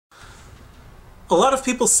A lot of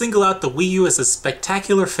people single out the Wii U as a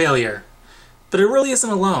spectacular failure, but it really isn't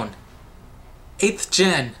alone. 8th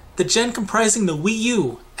Gen, the gen comprising the Wii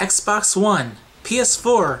U, Xbox One,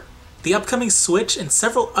 PS4, the upcoming Switch, and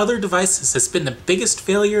several other devices, has been the biggest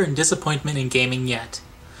failure and disappointment in gaming yet.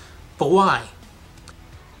 But why?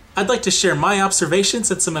 I'd like to share my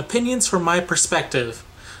observations and some opinions from my perspective.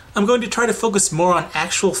 I'm going to try to focus more on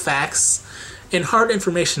actual facts and hard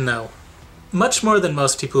information though. Much more than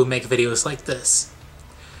most people who make videos like this.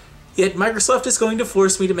 Yet Microsoft is going to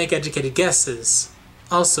force me to make educated guesses.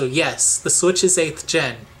 Also, yes, the Switch is 8th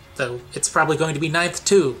Gen, though it's probably going to be 9th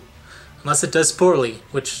too. Unless it does poorly,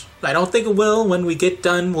 which I don't think it will when we get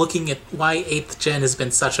done looking at why 8th Gen has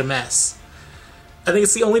been such a mess. I think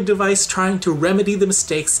it's the only device trying to remedy the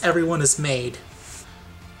mistakes everyone has made.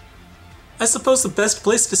 I suppose the best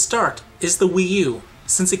place to start is the Wii U,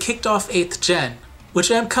 since it kicked off 8th Gen, which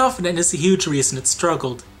I am confident is a huge reason it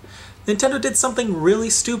struggled. Nintendo did something really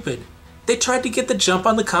stupid. They tried to get the jump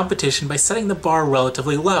on the competition by setting the bar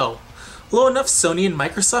relatively low. Low enough Sony and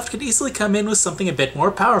Microsoft could easily come in with something a bit more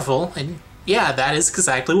powerful, and yeah, that is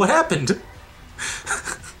exactly what happened.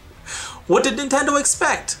 What did Nintendo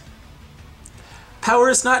expect? Power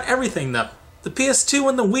is not everything though. The PS2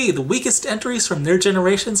 and the Wii, the weakest entries from their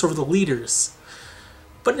generations, were the leaders.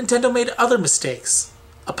 But Nintendo made other mistakes.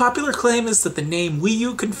 A popular claim is that the name Wii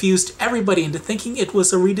U confused everybody into thinking it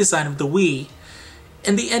was a redesign of the Wii,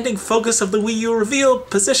 and the ending focus of the Wii U reveal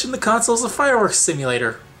positioned the console as a fireworks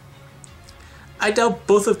simulator. I doubt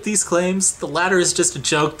both of these claims. The latter is just a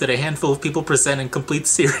joke that a handful of people present in complete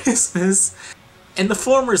seriousness, and the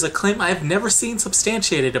former is a claim I have never seen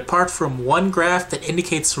substantiated apart from one graph that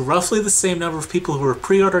indicates roughly the same number of people who were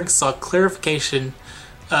pre-ordering sought clarification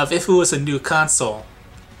of if it was a new console.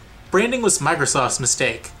 Branding was Microsoft's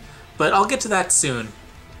mistake, but I'll get to that soon.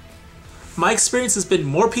 My experience has been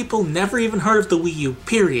more people never even heard of the Wii U,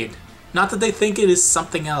 period. Not that they think it is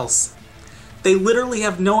something else. They literally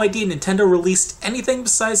have no idea Nintendo released anything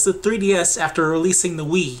besides the 3DS after releasing the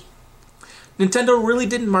Wii. Nintendo really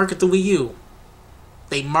didn't market the Wii U.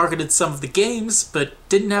 They marketed some of the games, but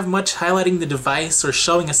didn't have much highlighting the device or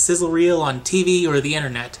showing a sizzle reel on TV or the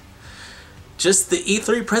internet. Just the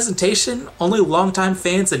E3 presentation, only longtime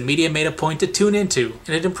fans and media made a point to tune into,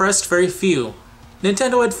 and it impressed very few.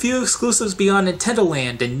 Nintendo had few exclusives beyond Nintendo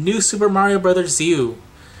Land and New Super Mario Bros. U,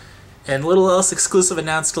 and little else exclusive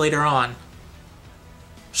announced later on.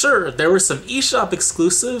 Sure, there were some eShop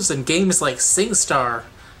exclusives and games like SingStar,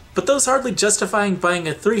 but those hardly justifying buying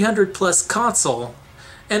a $300+ console,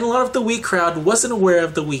 and a lot of the Wii crowd wasn't aware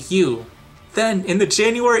of the Wii U. Then, in the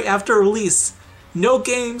January after release, no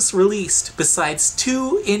games released besides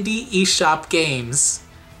 2 indie eShop games.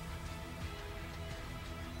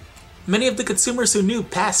 Many of the consumers who knew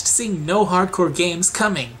passed seeing no hardcore games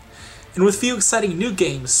coming, and with few exciting new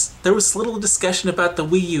games, there was little discussion about the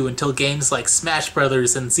Wii U until games like Smash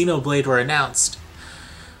Bros. And Xenoblade were announced.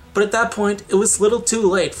 But at that point, it was little too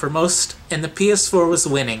late for most, and the PS4 was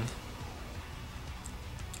winning.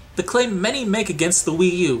 The claim many make against the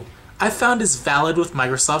Wii U I found is valid with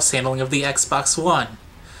Microsoft's handling of the Xbox One.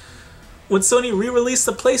 When Sony re-released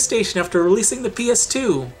the PlayStation after releasing the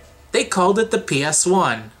PS2, they called it the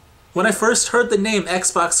PS1. When I first heard the name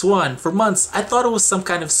Xbox One, for months I thought it was some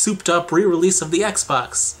kind of souped-up re-release of the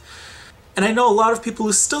Xbox. And I know a lot of people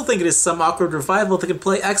who still think it is some awkward revival that can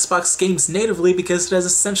play Xbox games natively because it has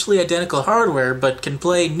essentially identical hardware, but can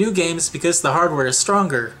play new games because the hardware is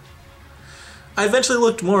stronger. I eventually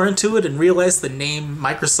looked more into it and realized the name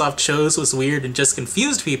Microsoft chose was weird and just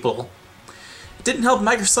confused people. It didn't help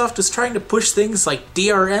Microsoft was trying to push things like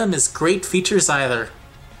DRM as great features either.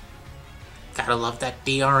 Gotta love that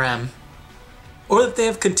DRM. Or that they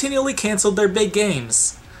have continually cancelled their big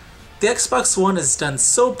games. The Xbox One has done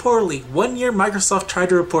so poorly. One year Microsoft tried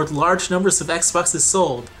to report large numbers of Xboxes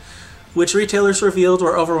sold, which retailers revealed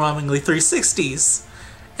were overwhelmingly 360s.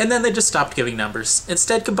 And then they just stopped giving numbers,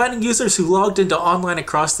 instead combining users who logged into online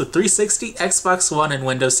across the 360, Xbox One, and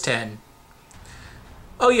Windows 10.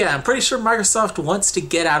 Oh yeah, I'm pretty sure Microsoft wants to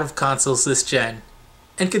get out of consoles this gen,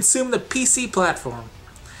 and consume the PC platform.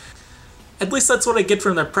 At least that's what I get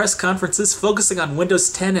from their press conferences focusing on Windows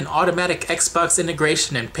 10 and automatic Xbox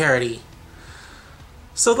integration and parity.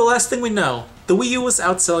 So the last thing we know, the Wii U was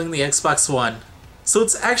outselling the Xbox One. So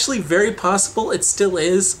it's actually very possible it still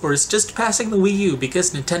is, or is just passing the Wii U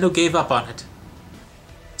because Nintendo gave up on it.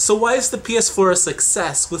 So why is the PS4 a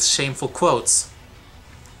success with shameful quotes?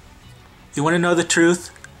 You want to know the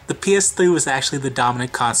truth? The PS3 was actually the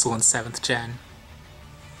dominant console in 7th Gen.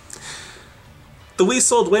 The Wii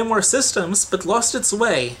sold way more systems, but lost its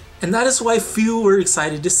way, And that is why few were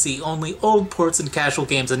excited to see only old ports and casual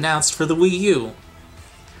games announced for the Wii U.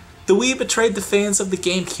 The Wii betrayed the fans of the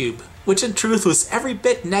GameCube, which in truth was every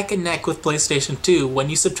bit neck and neck with PlayStation 2 when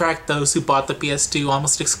you subtract those who bought the PS2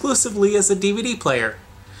 almost exclusively as a DVD player.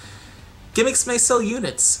 Gimmicks may sell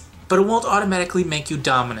units, but it won't automatically make you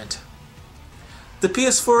dominant. The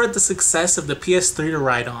PS4 had the success of the PS3 to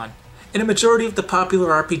ride on, and a majority of the popular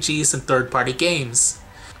RPGs and third-party games.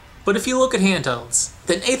 But if you look at handhelds,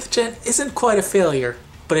 then 8th Gen isn't quite a failure,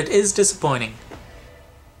 but it is disappointing.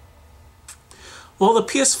 While the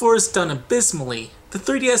PS4 has done abysmally, the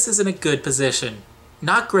 3DS is in a good position.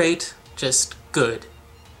 Not great, just good.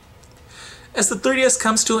 As the 3DS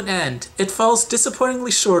comes to an end, it falls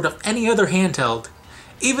disappointingly short of any other handheld,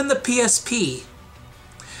 even the PSP.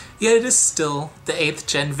 Yet it is still the 8th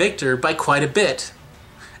Gen victor by quite a bit,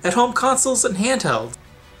 at home consoles and handheld.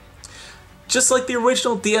 Just like the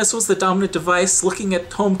original DS was the dominant device looking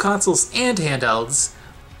at home consoles and handhelds,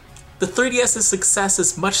 the 3DS's success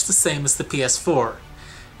is much the same as the PS4.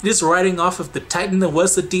 It is riding off of the titan that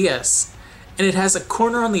was the DS, and it has a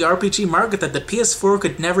corner on the RPG market that the PS4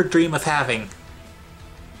 could never dream of having.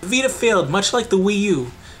 The Vita failed much like the Wii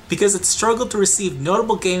U, because it struggled to receive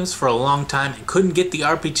notable games for a long time and couldn't get the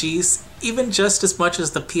RPGs even just as much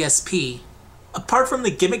as the PSP. Apart from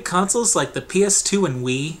the gimmick consoles like the PS2 and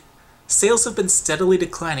Wii, sales have been steadily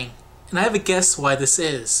declining, and I have a guess why this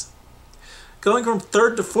is. Going from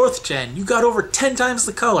 3rd to 4th Gen, you got over 10 times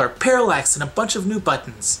the color, parallax, and a bunch of new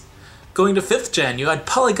buttons. Going to 5th Gen, you had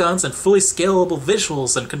polygons and fully scalable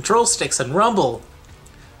visuals and control sticks and rumble.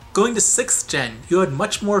 Going to 6th Gen, you had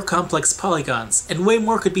much more complex polygons, and way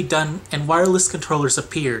more could be done, and wireless controllers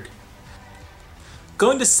appeared.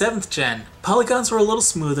 Going to 7th Gen, polygons were a little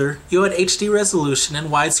smoother, you had HD resolution and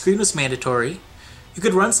widescreen was mandatory, you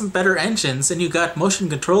could run some better engines, and you got motion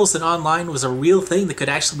controls and online was a real thing that could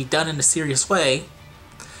actually be done in a serious way.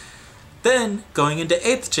 Then, going into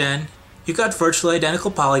 8th Gen, you got virtually identical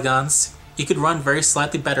polygons, you could run very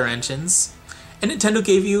slightly better engines, and Nintendo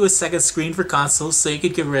gave you a second screen for consoles so you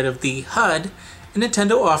could get rid of the HUD, and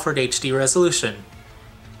Nintendo offered HD resolution.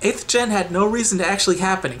 8th Gen had no reason to actually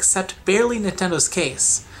happen except barely Nintendo's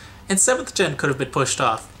case, and 7th Gen could have been pushed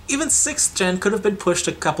off. Even 6th Gen could have been pushed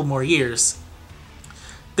a couple more years.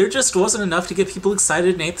 There just wasn't enough to get people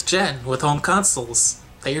excited in 8th Gen with home consoles.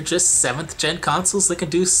 They are just 7th Gen consoles that can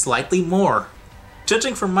do slightly more.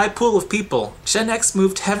 Judging from my pool of people, Gen X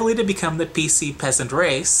moved heavily to become the PC peasant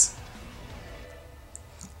race,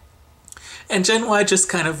 and Gen Y just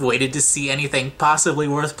kind of waited to see anything possibly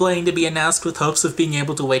worth playing to be announced with hopes of being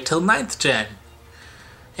able to wait till 9th Gen.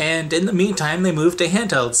 And in the meantime, they moved to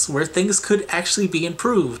handhelds, where things could actually be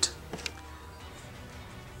improved.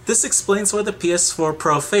 This explains why the PS4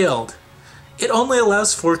 Pro failed. It only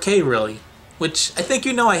allows 4K really, which I think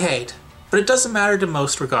you know I hate, but it doesn't matter to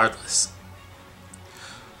most regardless.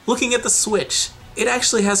 Looking at the Switch, it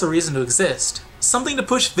actually has a reason to exist, something to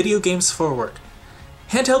push video games forward.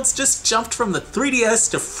 Handhelds just jumped from the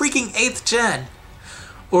 3DS to freaking 8th Gen.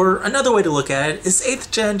 Or another way to look at it is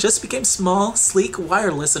 8th Gen just became small, sleek,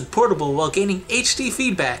 wireless, and portable while gaining HD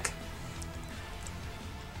feedback.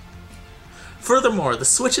 Furthermore, the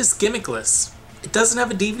Switch is gimmickless. It doesn't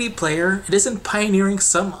have a DVD player, it isn't pioneering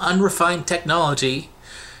some unrefined technology,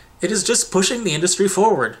 it is just pushing the industry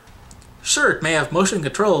forward. Sure, it may have motion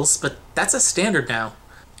controls, but that's a standard now.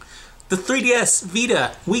 The 3DS,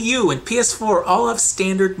 Vita, Wii U, and PS4 all have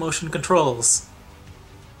standard motion controls.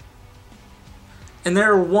 And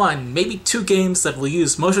there are one, maybe two games that will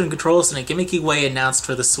use motion controls in a gimmicky way announced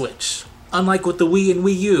for the Switch, unlike with the Wii and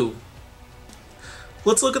Wii U.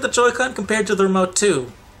 Let's look at the Joy-Con compared to the Remote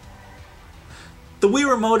 2. The Wii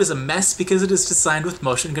Remote is a mess because it is designed with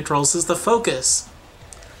motion controls as the focus.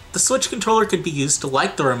 The Switch controller can be used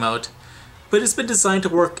like the Remote, but it's been designed to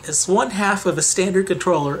work as one half of a standard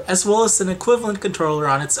controller as well as an equivalent controller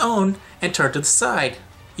on its own and turned to the side.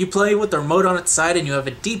 You play with the remote on its side and you have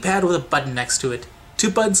a D-pad with a button next to it, two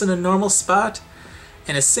buttons in a normal spot,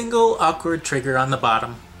 and a single awkward trigger on the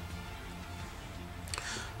bottom.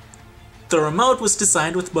 The Remote was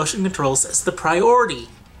designed with motion controls as the priority.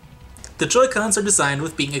 The Joy-Cons are designed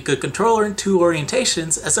with being a good controller in two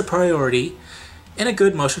orientations as a priority, and a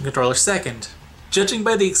good motion controller second. Judging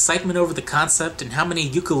by the excitement over the concept and how many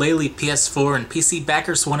ukulele PS4 and PC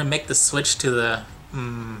backers want to make the switch to the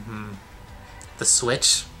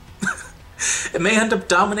Switch, it may end up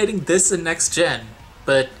dominating this and next gen,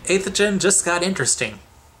 but 8th Gen just got interesting.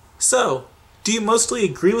 So, do you mostly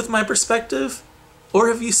agree with my perspective? Or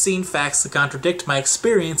have you seen facts that contradict my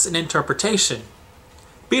experience and interpretation?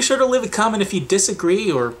 Be sure to leave a comment if you disagree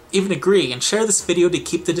or even agree, and share this video to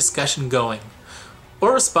keep the discussion going.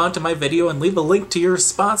 or respond to my video and leave a link to your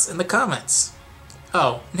response in the comments.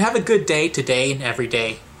 Oh, and have a good day today and every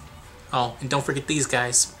day. Oh, and don't forget these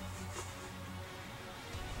guys.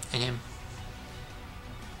 And him.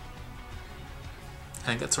 I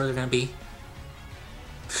think that's where they're gonna be.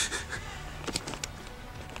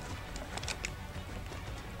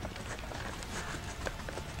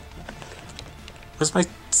 Where's my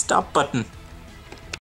stop button?